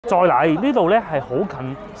再嚟呢度咧係好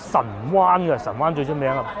近神灣嘅，神灣最出名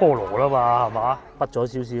啊菠蘿啦嘛，係嘛？滗咗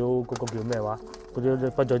少少嗰個叫咩話？嗰啲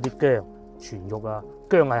滗咗啲薑、全肉啊，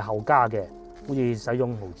薑係後加嘅，好似使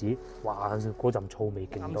用毫子，哇！嗰陣醋味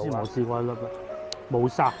勁到。啱先我試過一粒啦，冇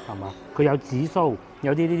沙係嘛？佢有紫蘇，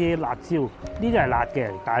有啲呢啲辣椒，呢啲係辣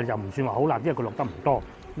嘅，但係就唔算話好辣，因為佢落得唔多。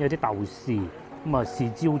有啲豆豉，咁啊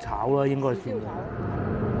豉椒炒啦，應該算。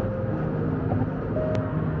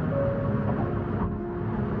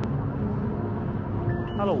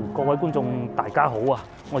Hello， 各位觀眾大家好啊！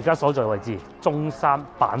我而家所在位置中山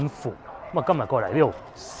板芙，咁啊今日過嚟呢度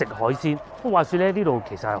食海鮮。咁話說咧，呢度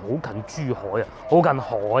其實係好近珠海啊，好近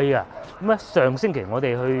海啊。咁咧上星期我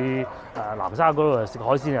哋去南沙嗰度食海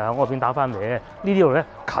鮮啊，喺嗰邊打翻嚟咧，呢度咧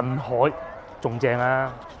近海仲正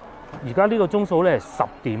啊！而家呢個鐘數咧10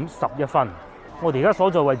點11分。我哋而家所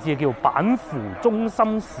在位置叫板芙中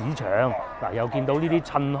心市場，嗱又見到呢啲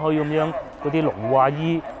趁墟咁樣嗰啲農戶阿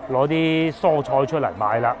姨攞啲蔬菜出嚟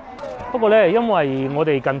賣啦。不過咧，因為我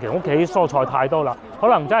哋近期屋企蔬菜太多啦，可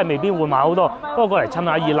能真係未必會買好多。不過過嚟趁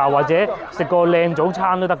下熱鬧或者食個靚早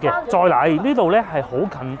餐都得嘅。再嚟呢度咧係好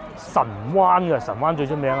近神灣嘅，神灣最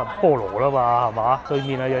出名啊菠蘿啦嘛，係嘛？對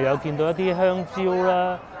面啊又有見到一啲香蕉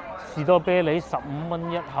啦。士多啤梨15蚊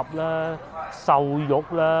一盒啦，瘦肉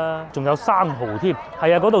啦，仲有生蠔添。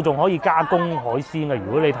係啊，嗰度仲可以加工海鮮嘅。如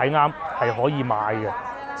果你睇啱，係可以買嘅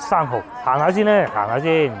生蠔。行下先咧，行下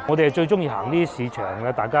先。我哋係最中意行呢啲市場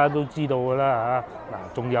嘅，大家都知道㗎啦嚇。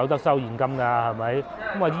嗱，仲有得收現金㗎，係咪？咁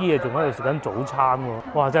啊，姨爺仲喺度食緊早餐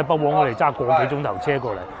喎。哇！真係不枉我哋揸個幾鐘頭車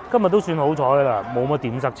過嚟。今日都算好彩啦，冇乜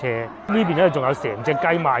點塞車。呢邊咧仲有成隻雞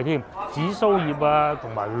賣添，紫蘇葉啊同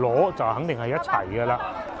埋螺就肯定係一齊㗎啦。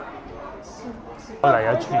嚟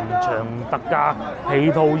啊！全場特價，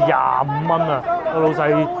皮套25蚊啊！個老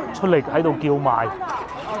細出力喺度叫賣。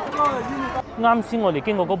啱先我哋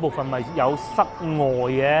經過嗰部分咪有室外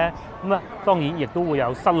嘅，咁啊當然亦都會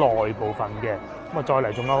有室內部分嘅。咁啊再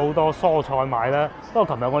嚟仲有好多蔬菜買啦。不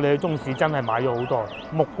過琴日我哋去中市真係買咗好多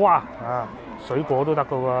木瓜啊，水果都得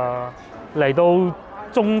噶喎。嚟到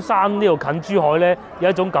中山呢度近珠海咧，有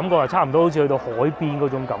一種感覺係差唔多好似去到海邊嗰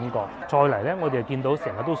種感覺。再嚟咧，我哋見到成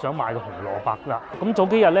日都想買個紅蘿蔔啦。咁早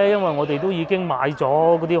幾日咧，因為我哋都已經買咗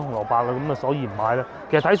嗰啲紅蘿蔔啦，咁啊所以唔買啦。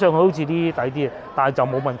其實睇上去好似啲抵啲，但係就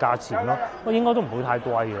冇問價錢咯。不過應該都唔會太貴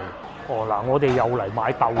嘅。哦嗱，我哋又嚟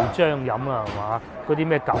買豆漿飲啊，係嘛？嗰啲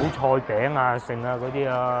咩韭菜餅啊、剩啊嗰啲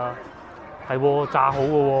啊，係喎炸好嘅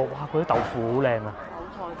喎。哇！嗰啲豆腐好靚啊，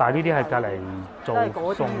但係呢啲係隔離做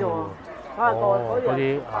餸嘅喎。哦，嗰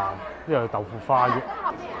啲啊，呢度豆腐花嘅，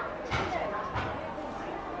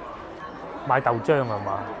買豆漿係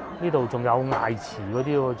嘛？呢度仲有艾糍嗰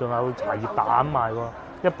啲喎，仲有茶葉蛋賣喎，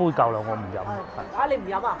一杯夠啦，我唔飲。啊，你唔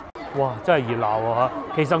飲啊？哇，真係熱鬧喎嚇！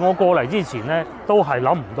其實我過嚟之前咧，都係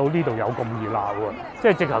諗唔到呢度有咁熱鬧喎，即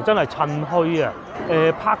係直頭真係趁墟啊！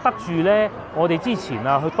拍得住咧，我哋之前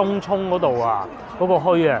啊去東涌嗰度啊。嗰個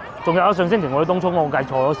墟啊，仲有上星期我去東涌，我計錯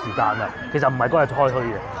咗時間啦。其實唔係嗰日開墟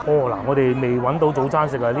嘅。哦嗱，我哋未揾到早餐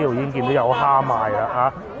食啊，呢度已經見到有蝦賣啦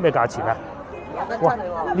嚇。咩價錢啊？哇！呢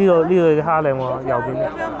個蝦靚喎，右邊。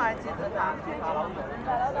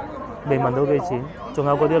未問到幾錢？仲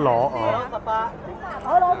有嗰啲螺哦。18，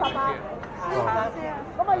我攞18。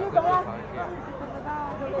咁啊呢種咧？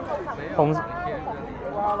紅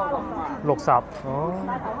60哦。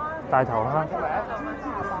大頭蝦。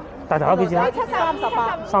大頭蝦幾錢啊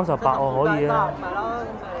？38哦，可以啊。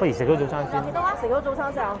不如食咗早餐先。食咗早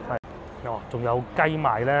餐先啊。係。哦，仲有雞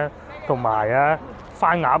賣咧，同埋啊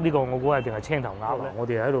番鴨呢個我估係定係青頭鴨咧。我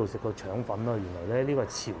哋喺度食個腸粉咯，原來咧呢個係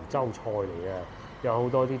潮州菜嚟嘅，有好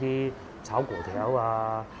多呢啲炒粿條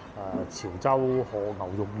啊、潮州河牛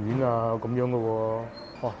肉丸啊咁樣嘅喎。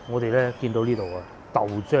哇！我哋咧見到呢度啊，豆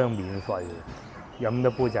漿免費嘅，飲一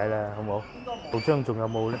杯仔啦，好唔好？豆漿仲有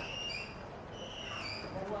冇咧？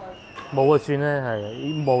冇啊，算咧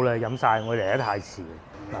係冇啦，飲晒，我哋嚟得太遲。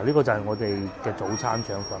嗱，呢個就係我哋嘅早餐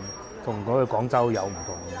腸粉，同嗰個廣州有唔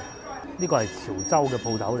同嘅。呢個係潮州嘅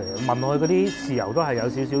鋪頭嚟嘅，聞落去嗰啲豉油都係有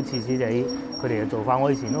少少似似地，佢哋嘅做法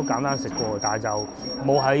我以前都簡單食過，但係就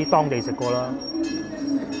冇喺當地食過啦。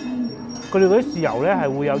佢哋嗰啲豉油咧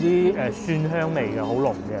係會有啲蒜香味嘅，好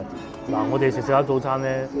濃嘅。嗱，我哋食下早餐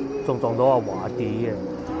咧，仲撞到阿華啲嘅，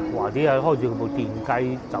華啲係開住部電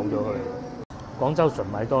雞走咗去。廣州純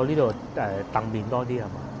米多，呢度燉麵多啲係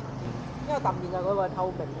嘛？因為燉麵就佢會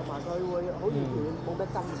透明同埋佢會好軟，冇咩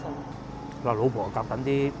筋性。嗱，老婆夾緊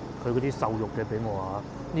啲佢嗰啲瘦肉嘅俾我啊，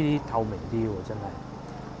呢啲透明啲喎，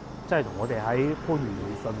真係同我哋喺番禺、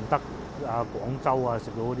順德啊、廣州啊食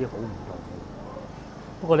到嗰啲好唔同。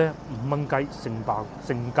不過咧，5蚊雞性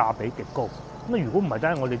價比極高。咁啊，如果唔係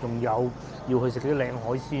真係我哋仲有要去食啲靚海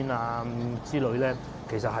鮮啊之類咧，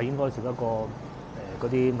其實係應該食一個嗰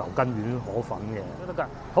啲牛筋丸河粉嘅都得㗎。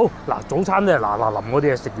好嗱，早餐咧嗱臨我哋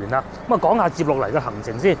就食完啦。咁啊講下接落嚟嘅行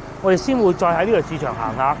程先，我哋先會再喺呢個市場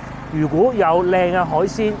行下。如果有靚嘅海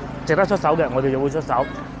鮮值得出手嘅，我哋就會出手。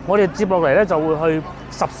我哋接落嚟咧就會去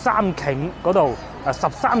13頃嗰度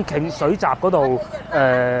13頃水閘嗰度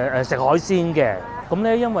食海鮮嘅。咁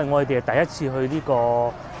咧，因為我哋係第一次去呢個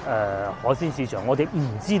海鮮市場，我哋唔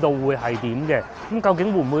知道會係點嘅。咁究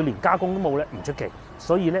竟會唔會連加工都冇咧？唔出奇。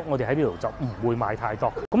所以咧，我哋喺呢度就唔會買太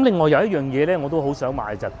多。咁另外有一樣嘢咧，我都好想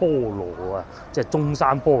買就係菠蘿啊，即係中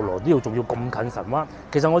山菠蘿。呢度仲要咁近神灣。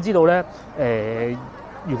其實我知道咧，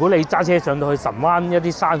如果你揸車上到去神灣一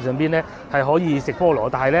啲山上邊咧，係可以食菠蘿，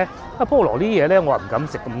但係咧，菠蘿呢啲嘢咧，我係唔敢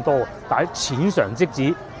食咁多。但係淺嘗即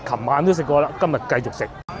止，琴晚都食過啦，今日繼續食。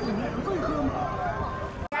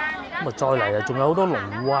咁啊，再嚟啊，仲有好多龍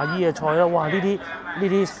戶啊、椰菜啦，哇！呢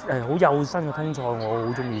啲好幼身嘅通菜，我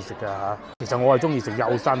好中意食㗎嚇。其實我係中意食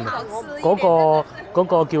幼身嘅。嗰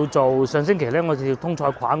個叫做上星期咧，我哋通菜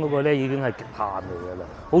框嗰個咧已經係極限嚟㗎啦。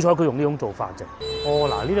好彩佢用呢種做法啫。哦，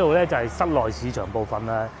嗱呢度咧就係室內市場部分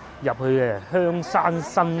啦。入去嘅香山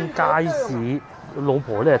新街市，老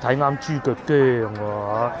婆咧睇啱豬腳姜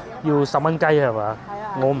喎，要10蚊雞係嘛？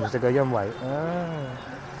我唔食嘅，因為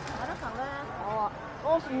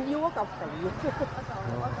我唔要嗰嚿肥嘅，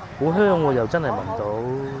好香喎，又真係聞到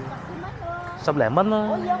10零蚊啦，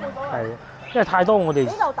係，因為太多我哋。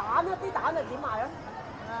呢嚿蛋啊，啲蛋係點賣啊？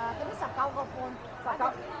嗰啲19個半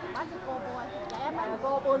，19，買隻個半，21蚊個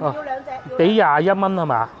半，要兩隻。俾21蚊係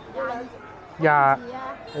嘛？20。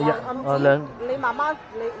你慢慢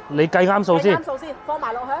你計啱數先。計啱數先，放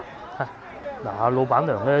埋落去。嗱，老闆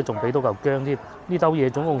娘咧仲俾多嚿薑添，呢兜嘢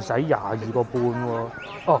總共使22個半喎。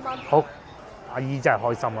哦，好。阿姨真係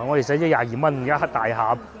開心啊！我哋使咗22蚊一盒大盒，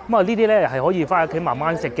咁啊呢啲咧係可以翻屋企慢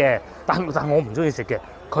慢食嘅，但我唔中意食嘅。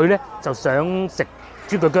佢咧就想食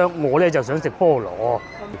豬腳姜，我咧就想食菠蘿。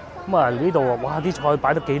咁啊呢度啊，哇啲菜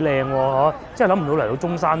擺得幾靚喎嚇！真係諗唔到嚟到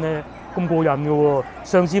中山咧咁過癮嘅喎。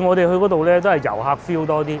上次我哋去嗰度咧都係遊客 feel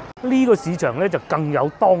多啲，呢個市場咧就更有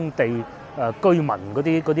當地居民嗰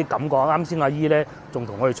啲感覺。啱先阿姨咧仲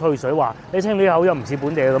同我哋吹水話：你聽你口音唔似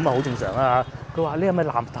本地嘅，咁啊好正常啊！佢話：你係咪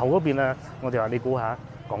南頭嗰邊啊？我哋話：你估下，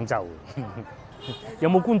廣州。有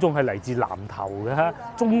冇觀眾係嚟自南頭嘅？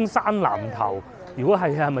中山南頭。如果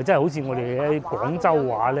係咪真係好似我哋喺廣州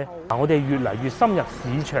話咧？我哋越嚟越深入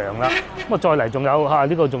市場啦。咁啊，再嚟仲有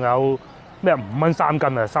呢個仲有咩5蚊3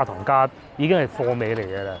斤啊？砂糖桔已經係貨尾嚟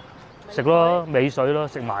嘅啦。食咯，尾水咯，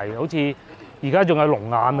食埋好似而家仲有龍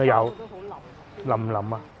眼啊，有腍唔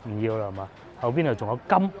腍啊？唔要啦係嘛？後邊又仲有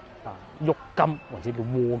金啊，鬱金或者叫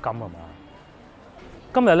窩金係嘛？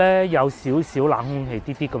今日咧有少少冷空氣，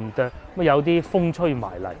啲咁多，咁有啲風吹埋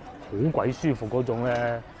嚟，好鬼舒服嗰種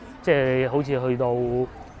咧，即係好似去到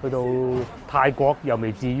泰國又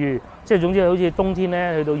未至於，即係總之好似冬天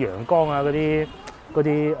咧去到陽江啊嗰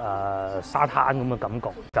啲沙灘咁嘅感覺。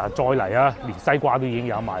但係再嚟啊，連西瓜都已經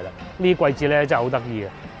有賣啦。呢啲季節咧真係好得意嘅，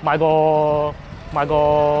買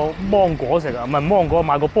個芒果食啊，唔係芒果，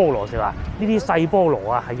買個菠蘿食啊。呢啲細菠蘿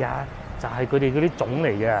啊，係啊，就係佢哋嗰啲種嚟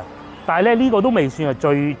嘅。但係咧呢個都未算係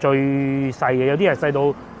最細嘅，有啲係細到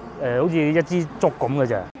好似一支竹咁嘅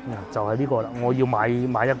啫。就係呢個啦，我要買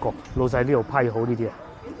一個。老細呢度批好呢啲啊，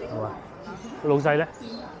係嘛？老細咧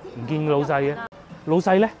唔見老細嘅，老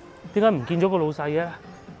細咧點解唔見咗個老細嘅？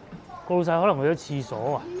個老細可能去咗廁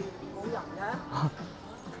所啊？冇人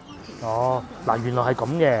嘅。哦，嗱，原來係咁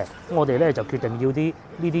嘅。我哋咧就決定要啲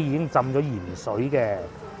呢啲已經浸咗鹽水嘅，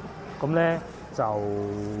咁咧。就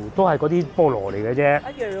都係嗰啲菠蘿嚟嘅啫，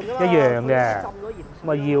一樣嘅，咁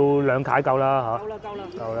啊要2塊夠啦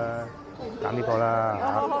嚇，夠啦，揀呢個啦嚇。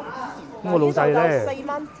咁個老細咧4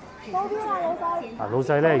蚊，到邊啊老細？老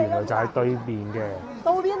細咧原來就係對面嘅。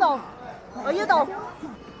到邊度？我呢度。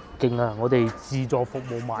勁啊！我哋自助服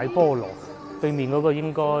務買菠蘿，對面嗰個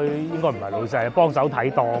應該唔係老細，幫手睇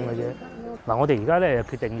檔嘅啫。嗱，我哋而家咧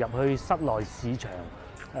決定入去室內市場。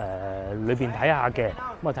裏邊睇下嘅，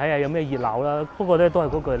咁啊睇下有咩熱鬧啦。不過咧都係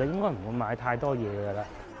嗰句咧，應該唔會買太多嘢㗎啦。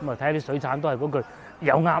咁啊睇下啲水產都係嗰句，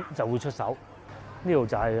有啱就會出手。呢度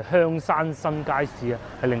就係香山新街市啊，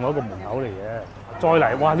係另外一個門口嚟嘅。再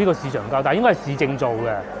嚟，哇！呢個市場較大，應該係市政做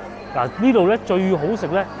嘅。嗱呢度咧最好食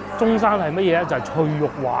咧，中山係乜嘢咧？就係脆肉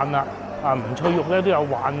鯇啦。唔脆肉咧都有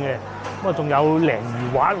鯇嘅。咁啊仲有鯪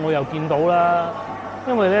魚滑，我又見到啦。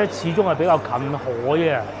因為咧始終係比較近海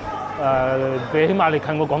嘅。比起碼你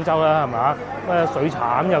近過廣州啦，係嘛？水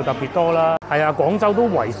產又特別多啦。係啊，廣州都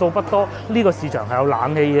為數不多，呢個市場係有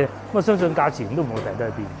冷氣嘅，咁啊相信價錢都唔會平得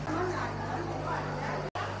去邊。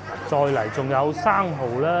再嚟仲有生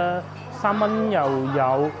蠔啦，3蚊又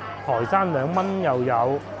有，台山2蚊又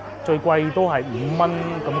有，最貴都係5蚊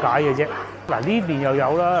咁解嘅啫。嗱呢邊又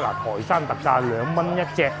有啦，嗱台山特價2蚊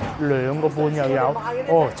一隻，2個半又有，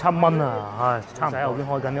哦7蚊啊，唉差唔多。喺後邊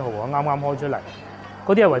開緊啲蠔啊，啱啱開出嚟，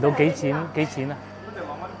嗰啲係圍到幾錢？幾錢啊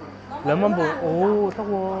？2蚊半，哦得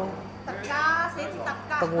喎，特價，寫住特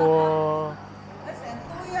價。得喎，成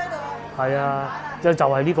堆喺度。係啊，就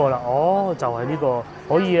係呢個啦，哦就係呢個，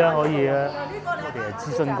可以啊可以啊，我哋係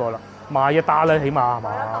諮詢過啦，買一打啦，起碼係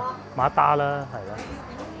嘛，買一打啦，係啦。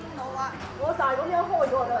我就係咁樣開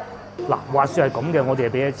咗啦。嗱，話説係咁嘅，我哋係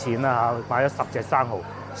俾咗錢啦嚇，買咗10隻生蠔。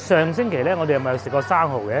上星期咧，我哋係咪食過生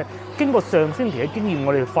蠔嘅？經過上星期嘅經驗，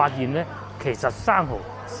我哋發現咧，其實生蠔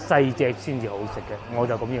細隻先至好食嘅，我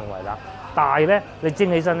就咁認為啦。大咧，你蒸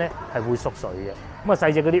起身咧係會縮水嘅。咁啊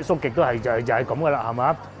細隻嗰啲縮極都係就係咁噶啦，係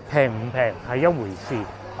嘛？平唔平係一回事，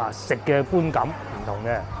啊食嘅觀感唔同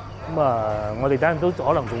嘅。咁啊，我哋等陣都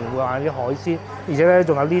可能仲會買啲海鮮，而且咧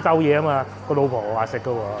仲有呢兜嘢啊嘛，個老婆話食噶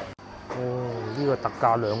喎。哦，呢個特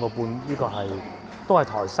價2個半，呢個係都係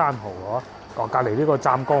台山蠔喎。哦，隔離呢個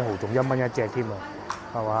湛江蠔仲1蚊一隻添啊，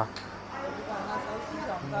係嘛？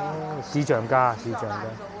哦，市場價。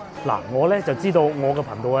嗱，我咧就知道我嘅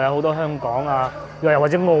頻道有好多香港啊，又或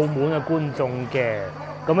者澳門嘅觀眾嘅。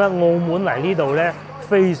咁咧，澳門嚟呢度咧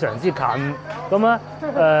非常之近。咁啊，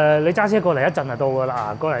你揸車過嚟一陣就到㗎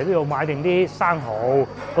啦。過嚟呢度買定啲生蠔，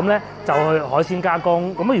咁咧就去海鮮加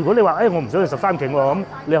工。咁啊，如果你話我唔想去13頃喎，咁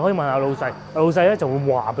你可以問下老細，老細咧就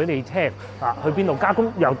會話俾你聽啊，去邊度加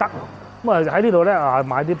工又得。咁啊喺呢度咧啊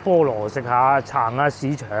買啲菠蘿食下，撐下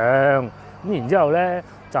市場。咁然之後咧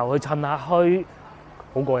就去趁下墟，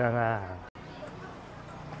好過癮啊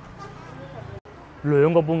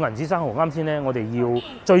！2個半銀紙生蠔，啱先咧我哋要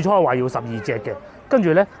最初話要12隻嘅。跟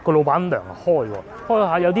住咧，個老闆娘開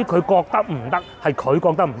下，有啲佢覺得唔得，係佢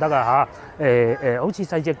覺得唔得啊嚇！好似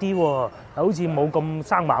細隻啲喎，好似冇咁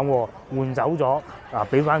生猛喎，換走咗啊！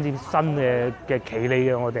俾翻啲新嘅企理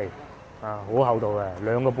嘅我哋啊，好厚道嘅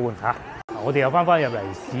2個半嚇。我哋又翻入嚟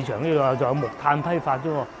市場呢度，仲有木炭批發啫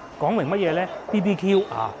喎，講明乜嘢咧 ？BBQ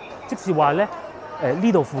啊，即是話咧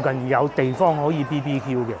呢度附近有地方可以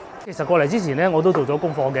BBQ 嘅。其實過嚟之前咧，我都做咗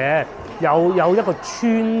功課嘅。有一個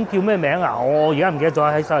村叫咩名啊？我而家唔記得咗，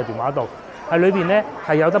喺手提電話度。喺裏邊咧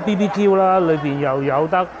係有得 BBQ 啦，裏邊又有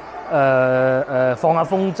得放下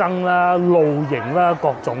風箏啦、露營啦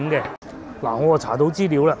各種嘅。嗱，我查到資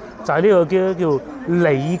料啦，就係呢個叫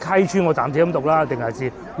李溪村，我暫時咁讀啦，定係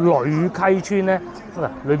是呂溪村咧？嗱，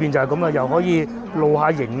裏邊就係咁啊，又可以露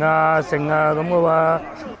下營啊、剩啊咁嘅喎。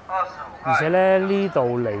而且咧呢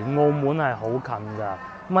度離澳門係好近㗎。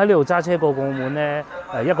咁喺呢度揸車過澳門咧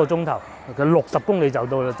，1個鐘頭，佢60公里就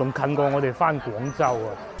到啦，仲近過我哋翻廣州啊！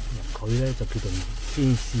佢咧就決定先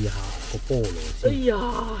試下個菠蘿先。哎呀，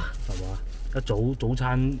係嘛？早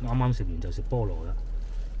餐啱啱食完就食菠蘿啦，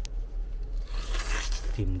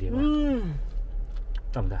甜唔甜啊？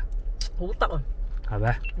得唔得？好得啊！係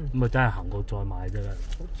咪？咁啊，真係行過再買啫啦。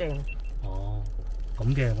好正。哦，咁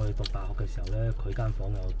嘅我哋讀大學嘅時候咧，佢間房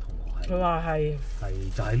有同學係。佢話係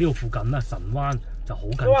就係呢度附近啦，神灣。就好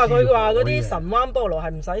近。佢話嗰啲神灣菠蘿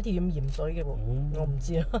係唔使添鹽水嘅喎，我唔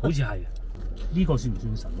知啊。好似係，呢個算唔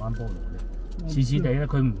算神灣菠蘿咧？似似地咧，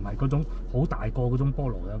佢唔係嗰種好大個嗰種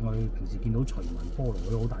菠蘿嘅。我哋平時見到徐聞菠蘿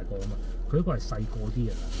嗰啲好大個啊嘛，佢呢個係細個啲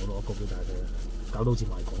嘅。我攞一個俾大家，搞到好似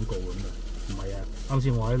賣廣告咁啊！唔係啊，啱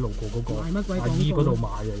先我喺路過嗰個阿姨嗰度買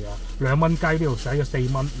嘅咋，2蚊雞呢度使咗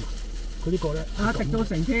4蚊。佢呢個咧滴到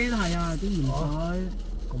成天係啊啲鹽水。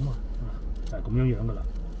咁啊，就係咁樣樣噶啦。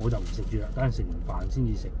我就唔食住啦，等陣食完飯先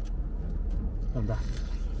至食，得唔得？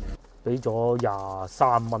俾咗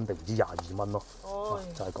23蚊定唔知22蚊咯，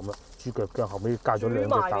就係咁啦。豬腳姜後尾加咗2隻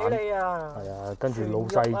蛋，係啊，跟住老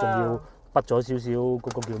細仲要畢咗少少嗰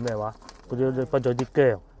個叫咩話？嗰啲畢咗啲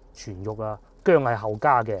薑全肉啊，薑係後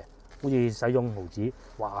加嘅，好似使用毫子，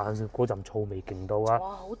哇！嗰陣醋味勁到啊！哇，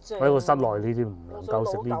好正！喺個室內呢啲唔能夠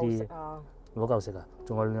食呢啲。攞夠食啊！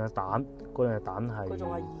仲有2隻蛋，嗰2隻蛋係佢仲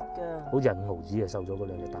係熱㗎，好似5毫子嘅瘦咗嗰2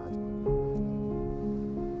隻蛋。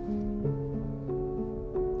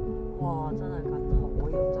哇！真係近海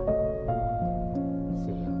咁滯，成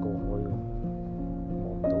個海喎，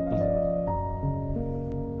望唔到邊。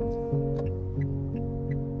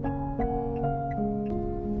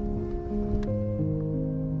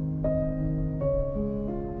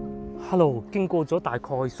Hello， 經過咗大概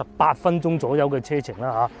18分鐘左右嘅車程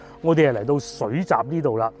啦嚇。我哋係嚟到水閘呢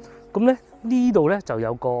度啦，咁咧呢度咧就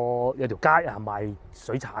有條街啊，賣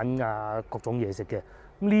水產啊各種嘢食嘅。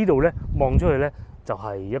咁呢度咧望出去咧就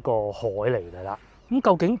係一個海嚟㗎啦。咁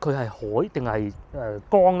究竟佢係海定係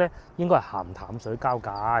江咧？應該係鹹淡水交界。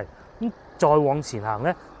咁再往前行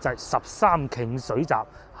咧就係13頃水閘。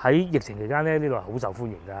喺疫情期間咧呢度係好受歡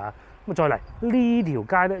迎㗎。咁咁再嚟呢條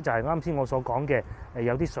街咧，就係啱先我所講嘅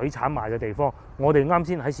有啲水產賣嘅地方。我哋啱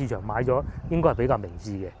先喺市場買咗，應該係比較明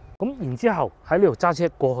智嘅。咁然之後喺呢度揸車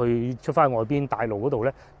過去出翻外邊大路嗰度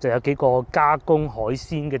咧，就有幾個加工海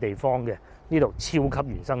鮮嘅地方嘅。呢度超級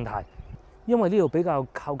原生態，因為呢度比較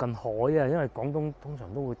靠近海啊，因為廣東通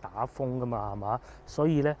常都會打風噶嘛，係嘛？所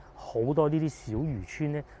以咧好多呢啲小漁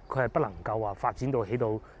村咧，佢係不能夠話發展到起到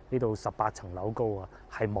呢度18層樓高啊，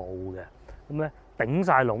係冇嘅。咁咧頂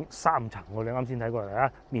晒籠3層，我哋啱先睇過嚟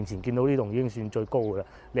啊，面前見到呢棟已經算最高嘅啦，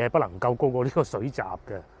你係不能夠高過呢個水閘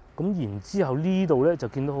嘅。咁然之後呢度咧就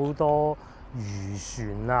見到好多漁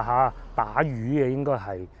船啊嚇，打魚嘅應該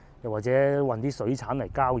係，又或者運啲水產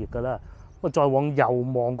嚟交易㗎啦。咁再往右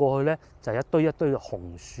望過去咧，就係一堆一堆嘅紅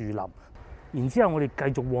樹林。然之後我哋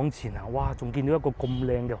繼續往前行，哇！仲見到一個咁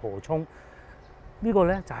靚嘅河涌。呢個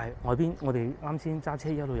咧就係外邊，我哋啱先揸車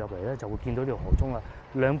一路入嚟咧，就會見到呢條河涌啦。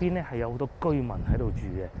兩邊咧係有好多居民喺度住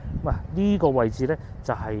嘅。咁啊，呢個位置咧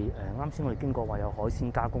就係啱先我哋經過話有海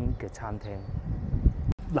鮮加工嘅餐廳。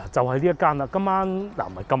嗱，就係呢一間啦。今晚嗱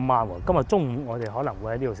唔係今晚喎，今日中午我哋可能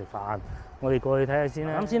會喺呢度食飯。我哋過去睇下先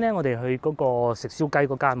啦。啱先咧，我哋去嗰個食燒雞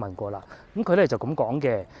嗰間問過啦。咁佢咧就咁講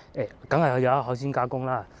嘅，梗係有海鮮加工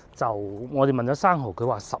啦。就我哋問咗生蠔，佢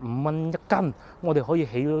話15蚊一斤，我哋可以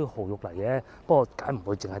起到蠔肉嚟嘅。不過梗唔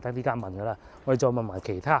會淨係得呢間問噶啦，我哋再問埋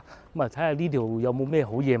其他，咁啊睇下呢度有冇咩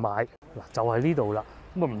好嘢買。嗱，就係呢度啦。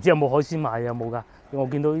咁啊唔知有冇海鮮賣，有冇㗎？我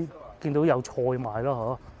見到有菜賣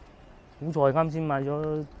咯，嗬。好菜啱先買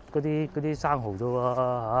咗嗰啲生蠔啫喎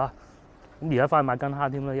嚇。咁而家翻去買斤蝦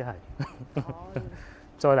添啦，一係。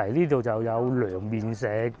再嚟呢度就有涼麵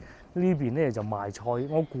食，呢邊咧就賣菜。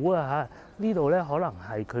我估啊嚇，呢度咧可能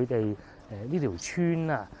係佢哋呢條村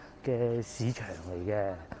啊嘅市場嚟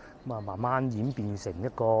嘅，咁啊慢慢演變成一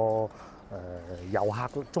個遊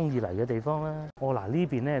客中意嚟嘅地方啦。嗱呢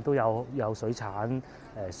邊咧都有水產，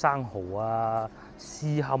生蠔啊、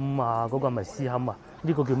絲堪啊，嗰個係咪絲堪啊？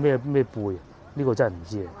呢個叫咩貝？呢個真係唔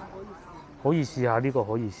知啊。可以試下呢個，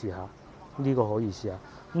可以試下。呢個可以試下，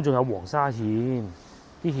咁仲有黃沙蜆，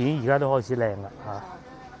啲蜆而家都開始靚啦嚇。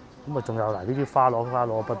咁啊，仲有嗱呢啲花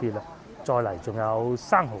螺不必啦。再嚟仲有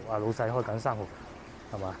生蠔啊，老細開緊生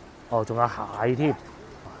蠔，係嘛？哦，仲有蟹添。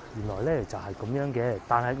原來咧就係咁樣嘅，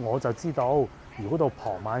但係我就知道，如果到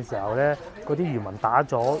傍晚時候咧，嗰啲漁民打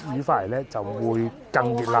咗魚翻嚟咧，就會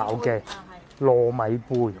更熱鬧嘅。糯米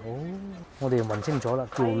貝，哦，我哋問清楚啦，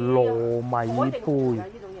叫糯米貝。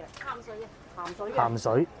鹹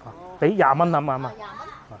水，俾20蚊啊嘛。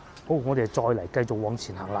好，我哋再嚟繼續往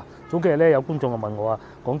前行啦。早幾日咧有觀眾就問我啊，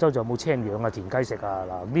廣州仲有冇青養啊、田雞食啊？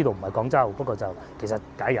嗱，呢度唔係廣州，不過就其實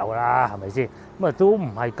梗有啦，係咪先？咁啊都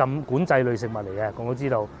唔係咁管制類食物嚟嘅，我都知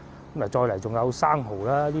道。咁啊再嚟仲有生蠔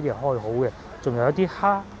啦，呢啲係開好嘅，仲有一啲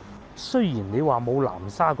蝦。雖然你話冇南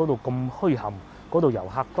沙嗰度咁墟冚，嗰度遊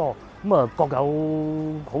客多，咁啊各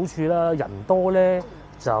有好處啦。人多咧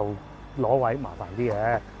就攞位麻煩啲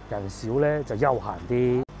嘅。人少咧就休閒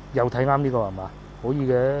啲，又睇啱呢個係嘛？可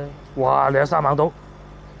以嘅。哇！你有3猛到，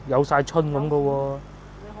有晒春咁嘅喎。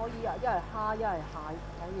你可以啊，一係蝦，一係蟹，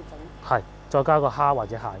可以整。係，再加個蝦或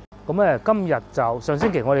者蟹。咁咧，今日就上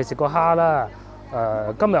星期我哋食過蝦啦。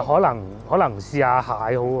今日可能試下蟹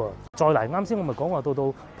好喎。再嚟啱先我咪講話到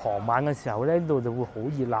傍晚嘅時候咧，呢度就會好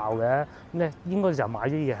熱鬧嘅。咁咧應該就買咗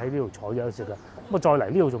嘢喺呢度坐咗食啦。咁啊再嚟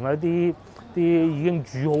呢度仲有啲已經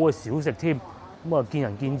煮好嘅小食添。咁啊，見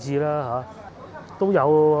仁見智啦嚇，都有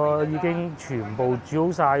喎，已經全部煮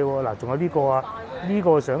好晒喎。嗱，仲有呢個啊，呢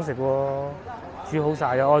個想食喎，煮好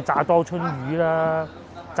晒啊！哦，炸多春魚啦，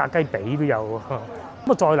炸雞髀都有喎。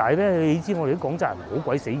咁啊，再嚟咧，你知我哋啲廣州人好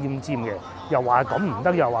鬼死奄尖嘅，又話咁唔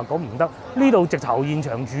得，又話咁唔得。呢度直頭現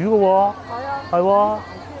場煮嘅喎，係啊，係喎，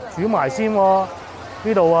煮埋先喎。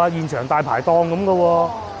呢度啊，現場大排檔咁嘅喎，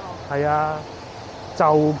係啊，就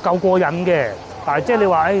夠過癮嘅。但係即係你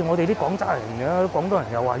話，我哋啲廣州人啊，廣東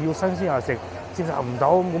人又話要新鮮又食，接受唔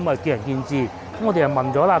到，咁啊見仁見智。咁我哋又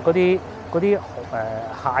問咗啦，嗰啲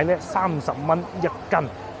蟹咧30蚊一斤，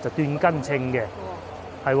就斷斤稱嘅，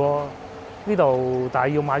係喎。呢度但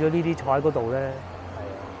係要買咗呢啲坐喺嗰度咧，係啊。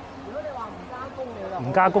如果你話唔加工，你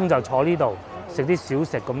唔加工就坐呢度食啲小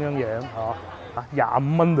食咁樣樣，嚇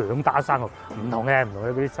25蚊2打生蠔，唔同嘅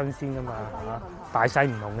嗰啲新鮮噶嘛，嚇大細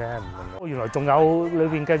唔同嘅，唔同嘅。原來仲有裏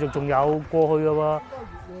邊繼續仲有過去嘅喎，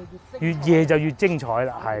越夜就越精彩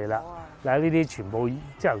啦，係啦。嗱呢啲全部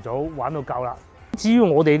朝頭早玩到夠啦。至於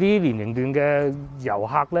我哋啲年齡段嘅遊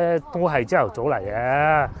客咧，都係朝頭早嚟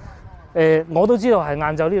嘅。我都知道係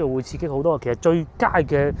晏晝呢度會刺激好多。其實最佳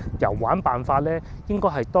嘅遊玩辦法咧，應該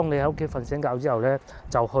係當你喺屋企瞓醒覺之後咧，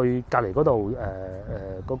就去隔離嗰度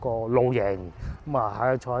嗰個露營，咁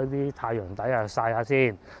啊坐喺啲太陽底啊曬下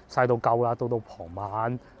先，曬到夠啦，到傍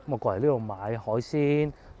晚咁啊過嚟呢度買海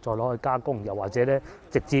鮮，再攞去加工，又或者咧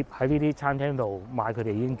直接喺呢啲餐廳度買佢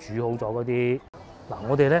哋已經煮好咗嗰啲。嗱，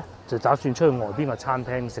我哋咧就打算出去外邊嘅餐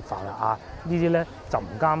廳食飯啦啊！呢啲咧就唔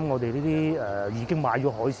啱我哋呢啲已經買咗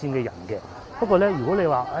海鮮嘅人嘅。不過咧，如果你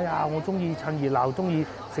話哎呀，我中意趁熱鬧，中意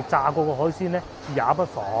食炸過嘅海鮮咧，也不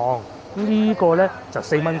妨。呢個咧就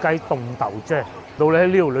4蚊雞凍豆啫。到你喺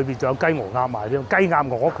呢度裏邊仲有雞鵝鴨賣添，雞鴨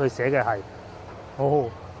鵝佢寫嘅係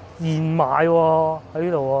現賣喎喺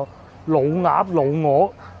呢度喎，老鴨、老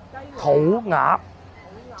鵝、土鴨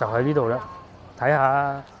就喺呢度啦。睇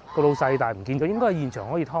下。個老細但係唔見咗，應該係現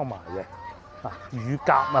場可以劏埋嘅。乳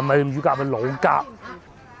鴿唔係乳鴿，係老鴿。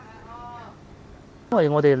因為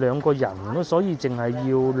我哋2個人，所以淨係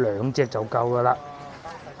要2隻就夠㗎啦。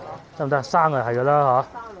得唔得？生啊係㗎啦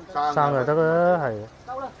嚇，生就得啦，係。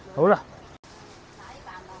好啦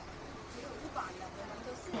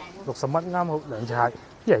，60蚊啱好2隻蟹，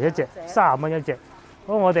一人1隻，30蚊1隻。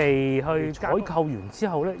好，我哋去採購完之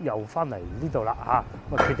後咧，又翻嚟呢度啦嚇，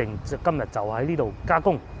咁啊決定今日就喺呢度加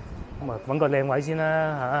工。咁啊揾個靚位先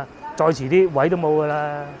啦嚇，再遲啲位都冇噶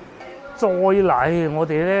啦。再嚟，我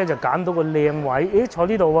哋咧就揀到個靚位，咦坐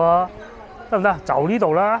呢度喎，得唔得？就呢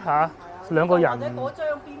度啦嚇，2個人。或者嗰張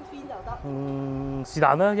邊就得。是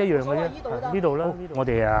但啦，一樣嘅啫。呢度啦，我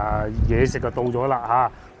哋嘢食就到咗啦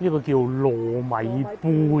嚇，呢個叫糯米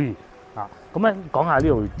杯啊。咁咧講下呢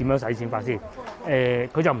度點樣使錢法先。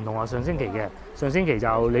佢就唔同話上星期嘅，上星期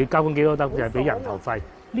就你加工幾多得，就係俾人頭費。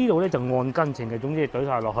呢度咧就按斤稱嘅，總之懟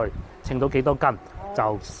晒落去，稱到幾多斤就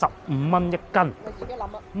15蚊1斤。你自己諗啊。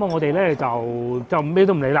咁啊，我哋咧就咩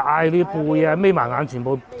都唔理啦，嗌啲背啊、眯埋眼全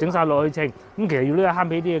部整晒落去稱。咁其實要呢個慳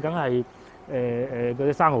皮啲嘅，梗係嗰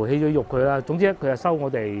啲生蠔起咗肉佢啦。總之佢就收我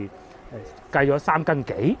哋計咗3斤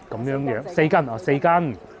幾咁樣樣，4斤啊4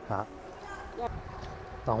斤嚇。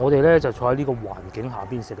嗱，我哋咧就坐喺呢個環境下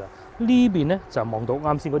邊食啊。呢邊咧就望到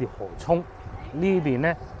啱先嗰條河涌。呢邊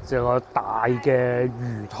咧就有個大嘅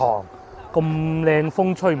魚塘，咁靚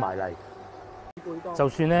風吹埋嚟，就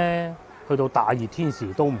算咧去到大熱天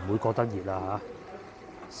時都唔會覺得熱啦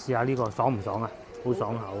嚇。試下呢個爽唔爽啊？好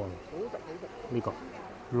爽口啊！呢個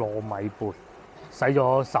糯米粿使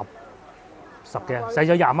咗10嘅，使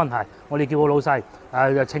咗20蚊係。我哋叫個老細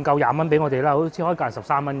就稱夠20蚊俾我哋啦，好似開價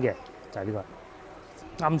13蚊嘅，就係呢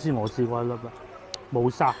個。啱先我試過一粒啦。冇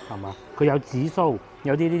沙係嘛？佢有紫蘇，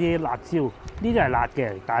有啲呢啲辣椒，呢啲係辣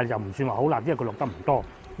嘅，但係又唔算話好辣，因為佢落得唔多。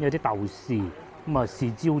有啲豆豉，咁啊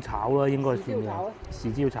豉椒炒啦，應該算嘅。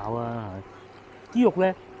豉椒炒啦，啲肉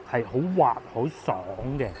咧係好滑好爽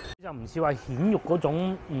嘅，就唔似話蜆肉嗰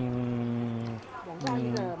種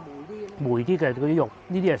梅啲嘅嗰啲肉，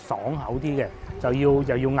呢啲係爽口啲嘅，又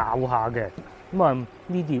要咬下嘅。咁啊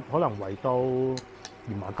呢碟可能圍到。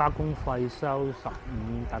連埋加工費收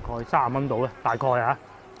大概30蚊到咧，大概嚇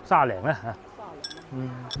30零咧嚇。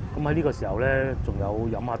咁喺呢個時候咧，仲有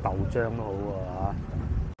飲下豆漿都好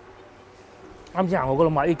喎。啱先行我嗰度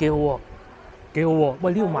買啲幾好喎，幾好喎。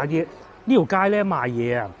喂，呢度買嘢，呢條街咧賣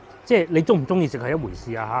嘢啊，即係你中唔中意食係一回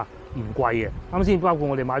事啊嚇，唔貴嘅。啱先包括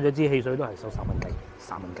我哋買咗支汽水都係收3蚊雞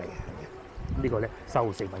，3蚊雞嘅。呢個咧收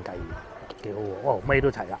4蚊雞，幾好喎。哦，咩都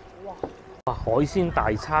齊啦。哇！海鮮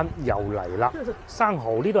大餐又嚟啦，生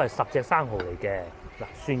蠔呢度係10隻生蠔嚟嘅，嗱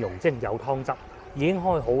蒜蓉蒸有湯汁，已經開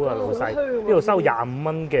好啦，老細。呢度收25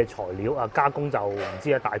蚊嘅材料啊，加工就唔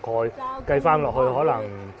知啊，大概計翻落去可能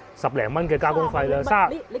10零蚊嘅加工費啦。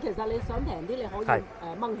你其實你想平啲，你可以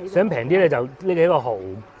掹起。想平啲咧就拎起個蠔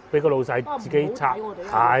俾個老細自己拆，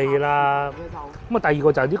係啦。咁啊，第二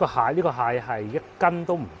個就係呢個蟹，呢個蟹係1斤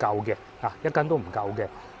都唔夠嘅，啊1斤都唔夠嘅，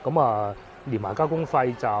咁啊。連埋加工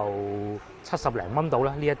費就70零蚊到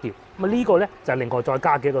啦呢一碟，咁啊呢個咧就另外再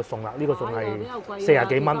加幾個餸啦，呢個餸係40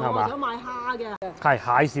幾蚊係嘛？想買蝦嘅，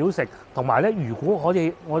係蟹少食，同埋咧如果我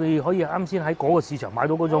哋可以啱先喺嗰個市場買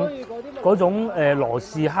到嗰種羅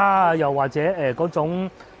氏蝦啊，又或者嗰種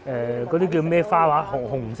嗰啲叫咩花話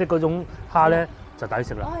紅色嗰種蝦咧就抵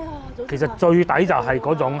食啦。其實最抵就係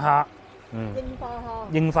嗰種蝦，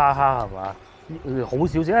櫻花蝦係嘛？好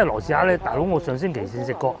少食，因為羅氏蝦咧，大佬我上星期先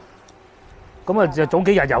食過。咁啊，就早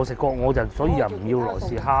幾日有食過，我就所以又唔要羅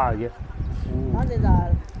氏蝦嘅啫。反正就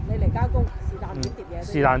你嚟加工，是但點碟嘢。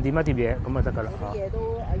是但點一碟嘢咁就得㗎啦。啲嘢都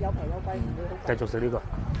有平有貴，唔會好貴。繼續食呢個。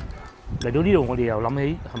嚟到呢度，我哋又諗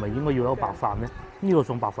起係咪應該要有白飯咧？呢個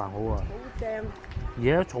送白飯好啊。好正。而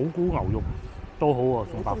家草菇牛肉都好啊，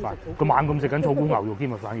送白飯。佢猛咁食緊草菇牛肉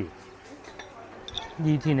添啊，反而。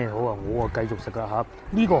呢天氣好啊，我啊繼續食啦嚇。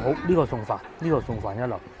呢個好，呢個餸飯，呢個餸飯一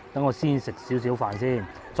流。等我先食少少飯先，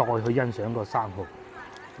再去欣賞個生蠔。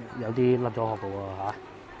有啲甩咗殼嘅喎嚇，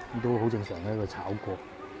都好正常嘅，佢炒過。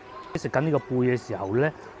食緊呢個貝嘅時候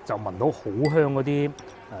咧，就聞到好香嗰啲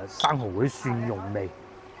生蠔嗰啲蒜蓉味，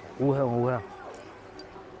好香好香。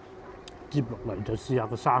接落嚟就試下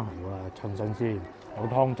個生蠔啊，襯身先，有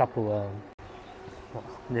湯汁嘅喎。哇！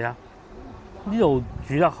你睇下呢度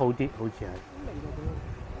煮得好啲，好似係。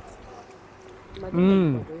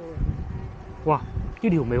哇！啲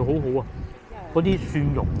調味好好啊，嗰啲蒜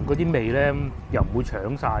蓉嗰啲味咧又唔會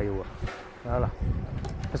搶晒嘅喎。睇下嗱，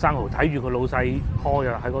個生蠔睇住個老細開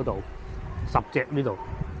啊喺嗰度，10隻呢度。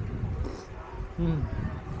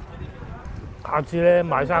下次咧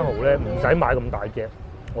買生蠔咧唔使買咁大隻，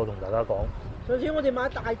我同大家講。上次我哋買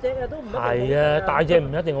大隻啊，都唔係啊，大隻唔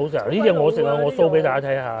一定好食。呢隻我食啊，我 show 俾大家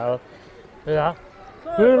睇下。你睇下，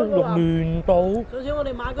佢肉嫩到。上次我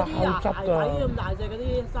哋買嗰啲牙底咁大隻嗰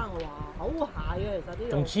啲生蠔啊，好蟹啊，其實啲肉。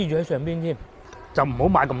仲黐住喺上邊添，就唔好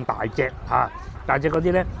買咁大隻嚇。大隻嗰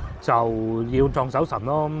啲咧就要撞手神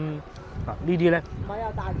咯。嗱呢啲咧，唔係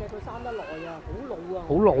啊，大隻佢生得耐啊，好老啊。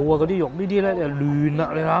好老啊嗰啲肉，呢啲咧就嫩啦，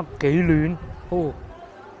你睇下幾嫩。哦，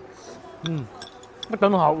一等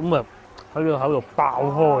口咁啊喺個口度爆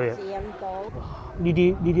開啊！呢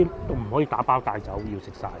啲都唔可以打包帶走，要食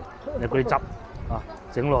晒。你嗰啲汁啊，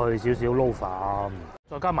整落去少少撈飯，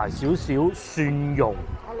再加埋少少蒜蓉。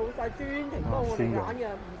阿老細專程幫我哋揀嘅，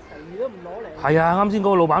唔齊都唔攞嚟。係啊，啱先嗰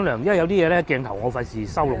個老闆娘，因為有啲嘢咧鏡頭我費事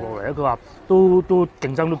收錄落嚟咧，佢話都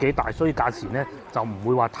競爭都幾大，所以價錢咧就唔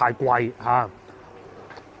會話太貴嚇。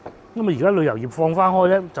因為而家旅遊業放翻開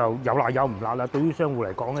咧，就有辣有唔辣啦。對於商戶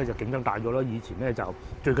嚟講咧，就競爭大咗啦。以前咧就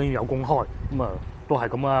最緊要有公開，咁啊都係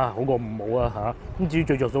咁啊，好過冇啊嚇。咁至於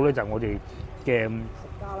最着數咧，就係我哋嘅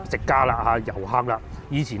食家啦嚇，遊客啦。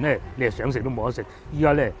以前咧你係想食都冇得食，依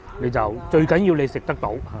家咧你就最緊要你食得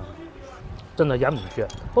到嚇，真係忍唔住。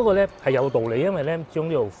不過咧係有道理，因為咧始終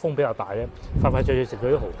呢度風比較大咧，快快脆脆食咗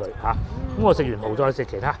啲蠔佢嚇。咁我食完蠔再食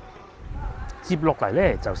其他。接落嚟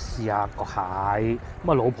咧就試下個蟹，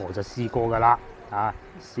咁啊老婆就試過㗎啦，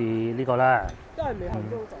試呢個啦，真係未係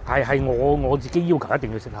都食。係我自己要求一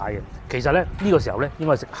定要食蟹嘅。其實咧呢個時候咧應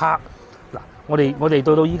該係食蝦。嗱，我哋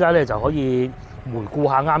到依家咧就可以回顧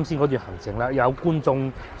下啱先嗰段行程啦。有觀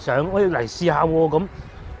眾想嚟試下喎，咁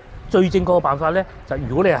最正確嘅辦法咧就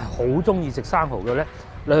如果你係好中意食生蠔嘅咧，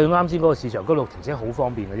你去啱先嗰個市場嗰度停車好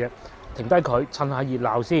方便嘅啫，停低佢趁下熱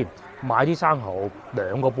鬧先。買啲生蠔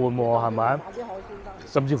2個半喎，係咪？買啲海鮮得。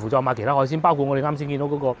甚至乎再買其他海鮮，包括我哋啱先見到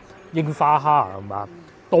嗰個櫻花蝦係嘛，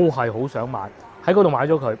都係好想買。喺嗰度買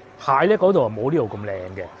咗佢。蟹咧嗰度冇呢度咁靚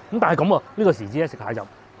嘅，咁但係咁喎，呢個時節咧食蟹就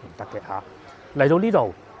唔得嘅嚇。嚟到呢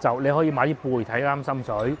度就你可以買啲貝睇啱心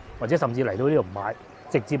水，或者甚至嚟到呢度買，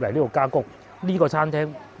直接嚟呢度加工。呢個餐廳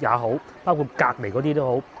也好，包括隔離嗰啲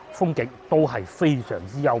都好，風景都係非常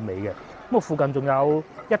之優美嘅。咁啊，附近仲有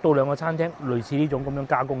1到2個餐廳，類似呢種咁樣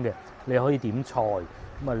加工嘅，你可以點菜，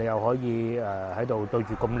咁啊你又可以喺度對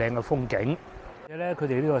住咁靚嘅風景。而且咧，佢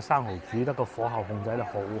哋呢個生蠔煮得個火候控制得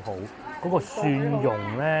好好，嗰個蒜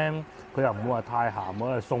蓉咧，佢又唔會話太鹹，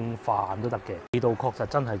可以送飯都得嘅，味道確實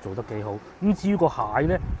真係做得幾好。咁至於個蟹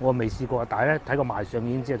咧，我未試過，但係咧睇個賣相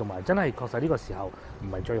已經知，同埋真係確實呢個時候唔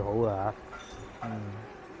係最好嘅嚇。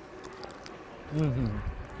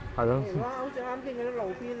係咯，好似啱先嗰啲路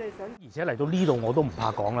邊你想，而且嚟到呢度我都唔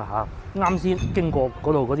怕講啦嚇。啱先經過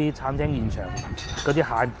嗰度嗰啲餐廳現場，嗰啲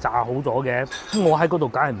蟹炸好咗嘅，咁我喺嗰度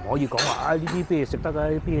梗係唔可以講話呢啲邊嘢食得啊，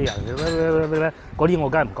邊嘢人咧嗰啲我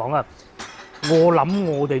梗係唔講啦。我諗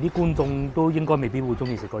我哋啲觀眾都應該未必會中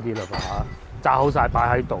意食嗰啲啦吧，炸好晒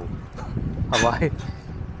擺喺度，係咪？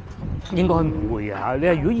應該唔會嘅嚇。你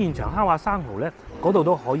係如果現場烤下生蠔咧，嗰度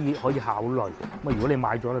都可以考慮。咁啊，如果你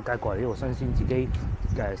買咗，你梗係過嚟呢度新鮮自己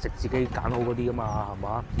食自己揀好嗰啲噶嘛，係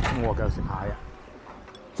嘛？咁我繼續食蟹啊！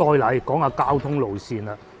再嚟講下交通路線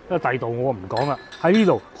啦，因為第度我唔講啦。喺呢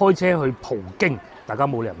度開車去葡京，大家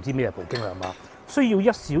冇理由唔知咩係葡京啦，係嘛？需要1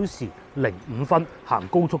小時05分行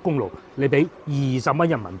高速公路，你俾20蚊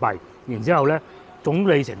人民幣，然之後咧總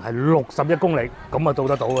里程係61公里，咁啊到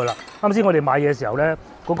得到噶啦。啱先我哋買嘢嘅時候咧，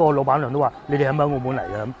嗰個老闆娘都話：你哋係咪喺澳門嚟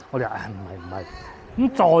嘅？咁我哋話：唔係。咁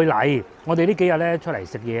再嚟，我哋呢幾日咧出嚟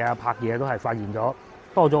食嘢啊、拍嘢都係發現咗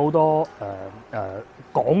多咗好多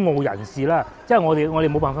港澳人士啦。即係我哋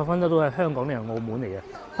冇辦法分得到係香港定係澳門嚟嘅。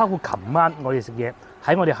包括琴晚我哋食嘢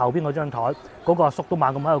喺我哋後邊嗰張台，嗰個阿叔都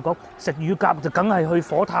猛咁喺度講食乳鴿就梗係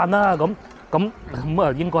去火炭啦。咁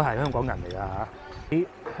啊應該係香港人嚟㗎嚇。喺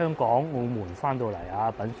香港、澳門翻到嚟啊，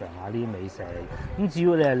品嚐下呢啲美食。咁至於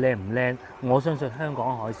你係靚唔靚，我相信香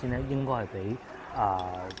港海鮮咧應該係比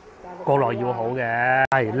國內要好嘅，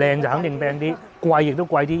係靚就肯定靚啲，貴亦都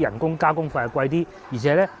貴啲，人工加工費係貴啲，而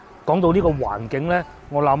且咧講到呢個環境咧，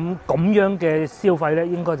我諗咁樣嘅消費咧，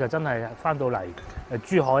應該就真係翻到嚟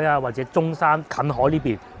珠海啊或者中山近海呢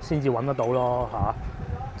邊先至揾得到咯嚇，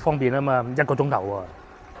方便啊嘛，1個鐘頭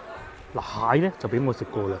喎。嗱，蟹咧就俾我食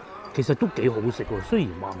過啦，其實都幾好食喎，雖然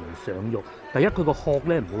話唔上肉，第一佢個殼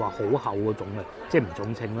咧唔會話好厚嗰種嘅，即係唔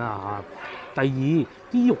重稱啦嚇。第二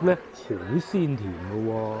啲肉咧好鮮甜嘅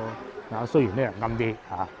喎，嗱雖然咧暗啲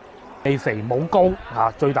嚇，未肥冇高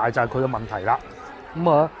嚇，最大就係佢嘅問題啦。咁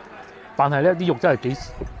啊，但係咧啲肉真係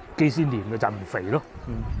幾鮮甜嘅，就唔肥咯。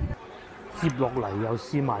接落嚟又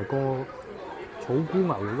試埋個草菇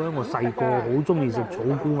牛肉咧，我細個好中意食草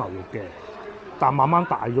菇牛肉嘅。但慢慢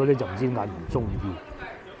大咗咧，就唔知點解唔中意。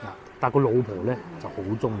嗱，但個老婆咧就好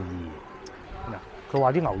中意。嗱，佢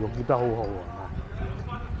話啲牛肉醃得好好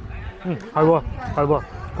喎。係喎，係喎，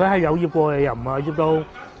佢係有醃過嘅，又唔係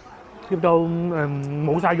醃到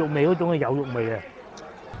冇晒肉味嗰種，係有肉味嘅。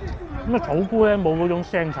咁啊，草菇咧冇嗰種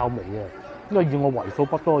腥臭味嘅。因為以我為數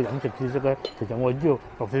不多嘅飲食知識咧，其實我只要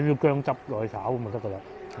落少少薑汁落去炒咁就得噶啦。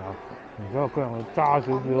然之後薑去揸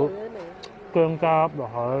少少薑汁落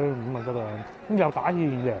去咁就得啦。咁有打芡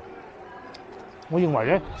嘅，我認為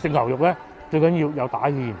咧食牛肉咧最緊要有打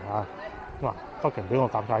芡嚇。哇，不停俾我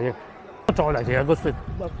夾晒啫。再嚟其實個食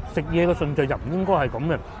嘢嘅順序就唔應該係咁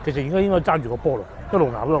嘅，其實應該揸住個菠蘿一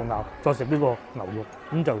路咬，再食呢個牛肉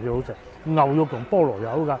咁就最好食。牛肉同菠蘿又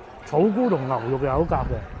好夾，草菇同牛肉又好夾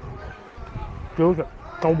嘅，最好食，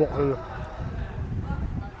夠鑊氣嘅。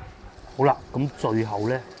好啦，咁最後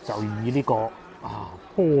咧就以呢個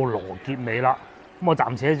菠蘿結尾啦。咁我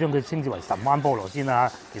暫且將佢稱之為神灣菠蘿先啦。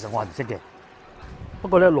其實我係唔識嘅，不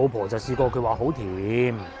過咧老婆就試過，佢話好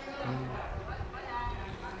甜。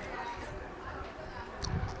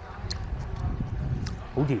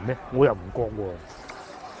好甜咩？我又唔覺喎。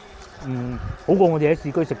好過我哋喺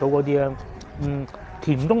市區食到嗰啲啊。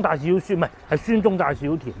甜中帶少少酸，唔係酸中帶少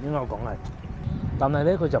少甜，應該講係。但係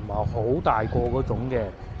咧，佢就唔係好大個嗰種嘅，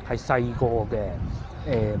係細個嘅。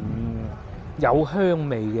有香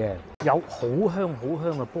味嘅，有好香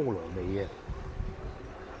嘅菠蘿味嘅。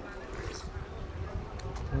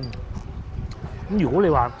咁如果你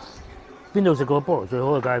話邊度食過菠蘿最好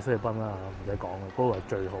嘅，梗係菲律賓啦，唔使講啦，嗰個係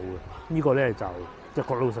最好嘅。呢個咧就即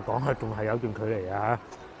係老實講係仲係有段距離啊。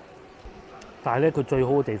但係咧，佢最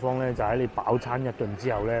好嘅地方咧就喺你飽餐一頓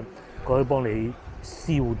之後咧，佢可以幫你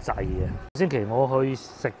消滯嘅。星期我去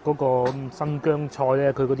食嗰個新疆菜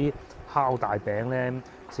咧，佢嗰啲烤大餅咧，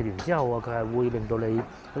食完之後啊，佢係會令到你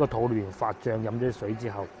喺個肚裏邊發脹，飲咗水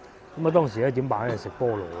之後，咁啊當時咧點辦咧？食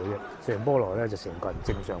菠蘿嘅啫，食完菠蘿咧就成個人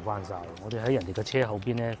正常翻晒。我哋喺人哋嘅車後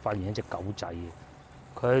邊咧，發現一隻狗仔嘅，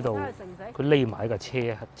佢喺度，佢匿埋喺個車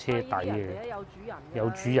底嘅，有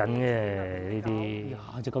主人嘅呢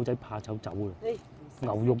啲。隻狗仔怕醜走啦，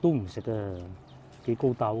牛肉都唔食啊，幾高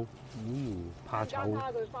竇，怕醜。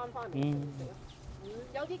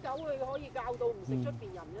有啲狗佢可以教到唔食出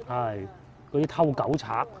邊人嗰啲。係嗰啲偷狗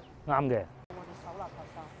賊，啱嘅。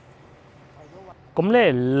咁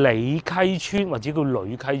咧，李溪村或者叫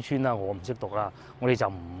女溪村啦，我唔識讀啦，我哋就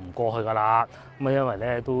唔過去噶啦。咁啊，因為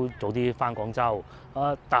咧都早啲翻廣州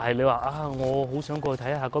啊。但係你話啊，我好想過去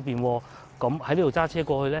睇下嗰邊喎。咁喺呢度揸車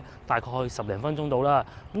過去咧，大概10零分鐘到啦。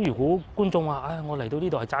咁如果觀眾話，唉，我嚟到呢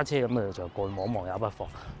度係揸車咁啊，就過去望望也不妨。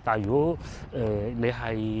但係如果你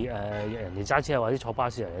係人哋揸車或者坐巴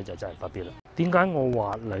士嚟咧，就真係不必啦。點解我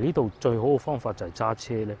話嚟呢度最好嘅方法就係揸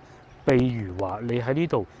車咧？譬如話你喺呢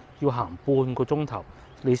度要行半個鐘頭，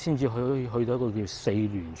你先至可以去到一個叫四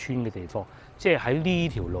聯村嘅地方，即係喺呢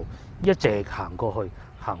條路一直行過去，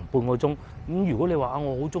行半個鐘。咁如果你話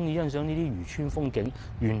我好中意欣賞呢啲漁村風景，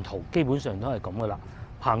沿途基本上都係咁噶啦。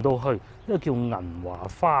行到去一個叫銀華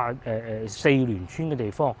花四聯村嘅地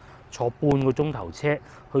方，坐半個鐘頭車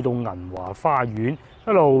去到銀華花園，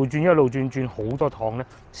一路轉好多趟咧，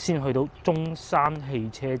先去到中山汽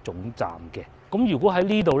車總站嘅。咁如果喺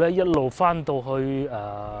呢度咧，一路翻到去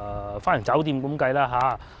翻嚟酒店咁計啦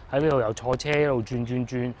嚇，喺呢度又坐車一路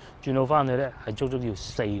轉到翻去咧，係足足要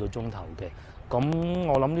4個鐘頭嘅。咁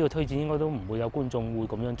我諗呢個推薦應該都唔會有觀眾會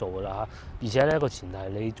咁樣做噶啦嚇，而且咧個前提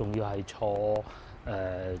你仲要係坐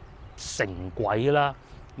城軌啦，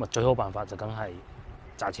咁啊最好辦法就梗係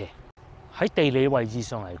揸車。喺地理位置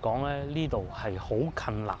上嚟講咧，呢度係好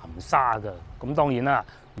近南沙㗎。咁當然啦，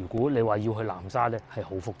如果你話要去南沙咧，係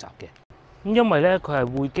好複雜嘅。咁因為咧佢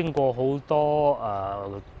係會經過好多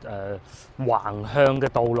橫向嘅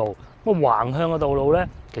道路。咁橫向嘅道路咧，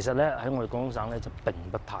其實咧喺我哋廣東省咧就並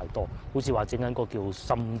不太多，好似話整緊個叫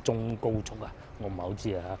深中高速啊，我唔係好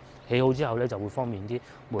知啊。起好之後咧就會方便啲，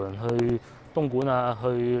無論去東莞啊、去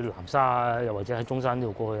南沙啊，又或者喺中山呢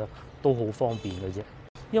度過去啊，都好方便嘅啫。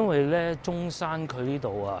因為咧中山佢呢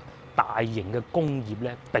度啊，大型嘅工業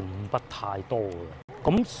咧並不太多嘅，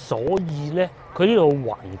咁所以咧佢呢度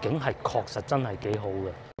環境係確實真係幾好嘅。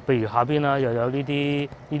譬如下邊啦，又有呢啲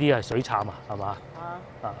係水杉啊，係嘛？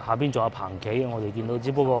啊，下邊仲有棚企，我哋見到，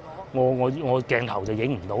只不過我鏡頭就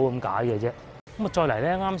影唔到咁解嘅啫。咁啊，再嚟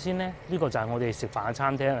咧，啱先咧，呢個就係我哋食飯嘅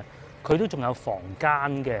餐廳啊，佢都仲有房間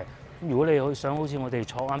嘅。如果你想好似我哋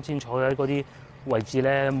啱先坐喺嗰啲位置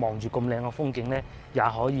咧，望住咁靚嘅風景咧，也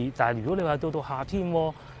可以。但係如果你話到夏天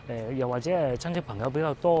喎，又或者係親戚朋友比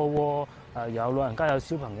較多喎，有老人家有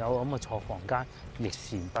小朋友咁啊，坐房間亦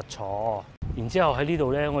是不錯。然之後喺呢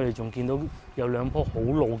度咧，我哋仲見到有兩棵好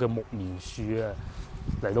老嘅木棉樹啊，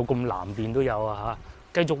嚟到咁南邊都有啊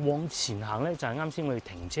嚇。繼續往前行咧，就係啱先我哋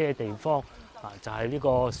停車嘅地方啊，就係呢個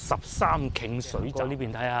13頃水就呢邊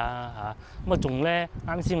睇下嚇。咁啊仲咧，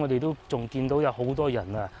啱先我哋都仲見到有好多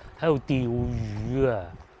人啊喺度釣魚啊。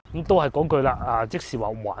咁都係嗰句啦啊，即是話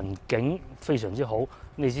環境非常之好，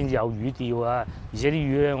你先至有魚釣啊！而且啲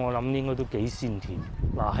魚咧，我諗應該都幾鮮甜。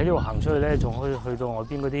嗱喺呢度行出去咧，仲可以去到外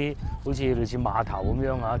邊嗰啲好似類似碼頭咁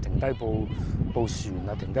樣啊，停低部船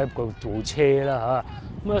啊，停低部車啦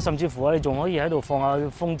嚇。咁啊，甚至乎啊，你仲可以喺度放下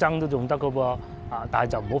風箏都仲得噶噃啊！但係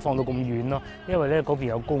就唔好放到咁遠咯，因為咧嗰邊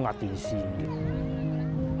有高壓電線嘅。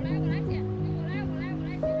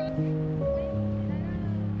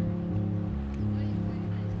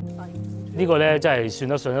呢個咧真係算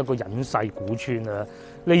得上一個隱世古村啊！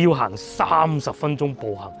你要行30分鐘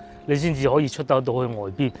步行，你先至可以出得到去外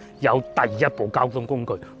邊，有第一部交通工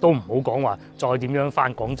具，都唔好講話再點樣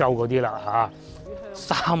返廣州嗰啲啦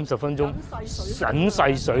嚇。30分鐘，隱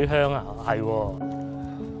世水鄉啊，係喎。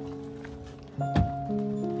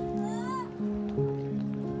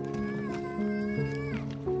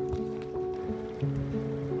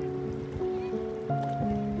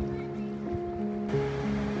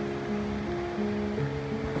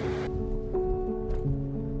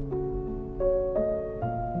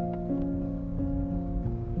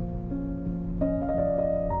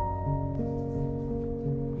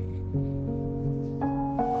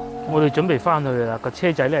我哋準備翻去啦，個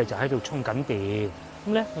車仔咧就喺度充緊電。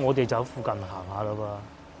咁咧，我哋就喺附近行下啦噃。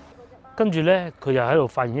跟住咧，佢又喺度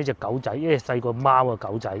發現一隻狗仔，一隻細過貓嘅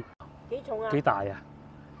狗仔。幾重啊？幾大啊？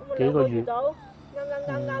幾個月？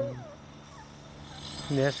啱。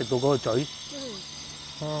你一食到嗰個嘴？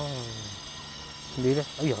哦。你咧？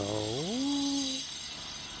哎呦！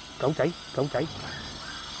狗仔。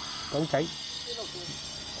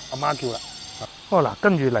阿媽叫啦。哦嗱，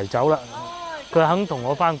跟住嚟走啦。佢肯同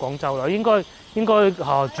我翻廣州啦，應該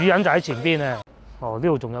主人就喺前邊啊。哦，呢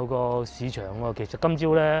度仲有個市場喎。其實今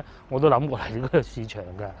朝咧我都諗過嚟呢個市場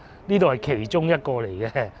㗎，呢度係其中一個嚟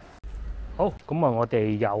嘅。好，咁啊，我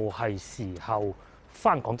哋又係時候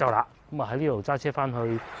翻廣州啦。咁啊喺呢度揸車翻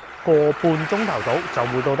去個半鐘頭到就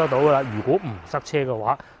會到得到㗎啦。如果唔塞車嘅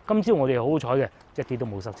話，今朝我哋好彩嘅，一啲都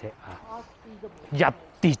冇塞車啊，一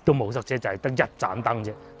啲都冇塞車，就係得一盞燈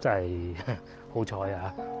啫，真係〜好彩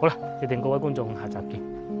啊！好啦，約定各位觀眾下集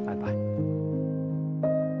見，拜拜。